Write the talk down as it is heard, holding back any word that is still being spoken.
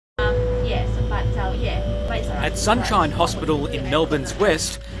At Sunshine Hospital in Melbourne's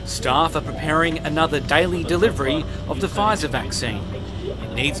West, staff are preparing another daily delivery of the Pfizer vaccine.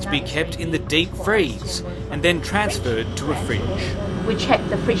 It needs to be kept in the deep freeze and then transferred to a fridge. We check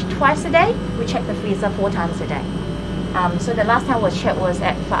the fridge twice a day. We check the freezer 4 times a day. So the last time we checked was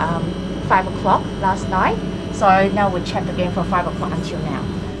at 5 o'clock last night. So now we check again from 5 o'clock until now.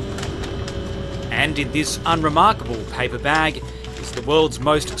 And in this unremarkable paper bag is the world's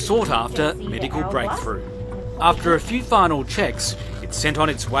most sought-after medical breakthrough. After a few final checks, it's sent on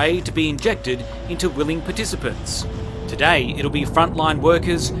its way to be injected into willing participants. Today, it'll be frontline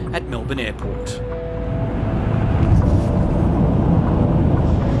workers at Melbourne Airport.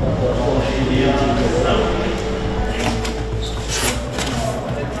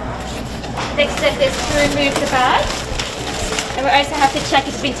 Next step is to remove the bag. And we also have to check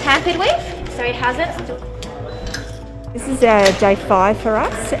if it's been tampered with, so it hasn't. This is day 5 for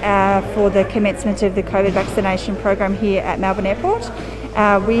us for the commencement of the COVID vaccination program here at Melbourne Airport.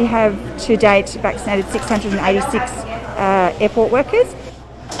 We have to date vaccinated 686 airport workers.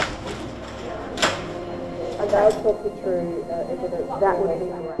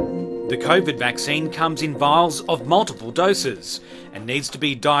 The COVID vaccine comes in vials of multiple doses and needs to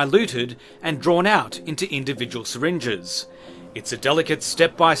be diluted and drawn out into individual syringes. It's a delicate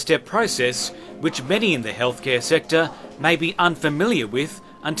step-by-step process which many in the healthcare sector may be unfamiliar with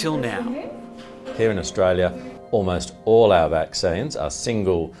until now. Here in Australia, almost all our vaccines are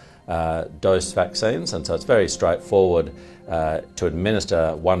single dose vaccines, and so it's very straightforward to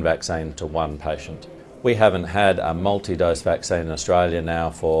administer one vaccine to one patient. We haven't had a multi-dose vaccine in Australia now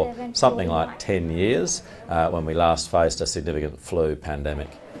for something like 10 years, when we last faced a significant flu pandemic.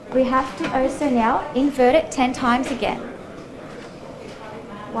 We have to also now invert it 10 times again.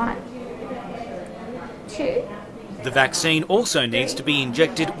 1, 2. The vaccine also needs to be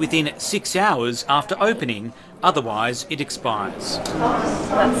injected within 6 hours after opening, otherwise it expires.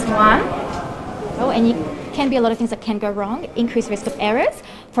 That's 1. Oh, and can be a lot of things that can go wrong. Increased risk of errors.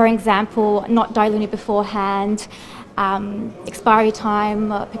 For example, not diluting beforehand, expiry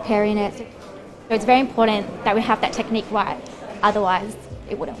time, preparing it. So it's very important that we have that technique right, otherwise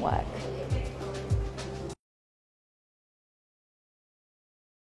it wouldn't work.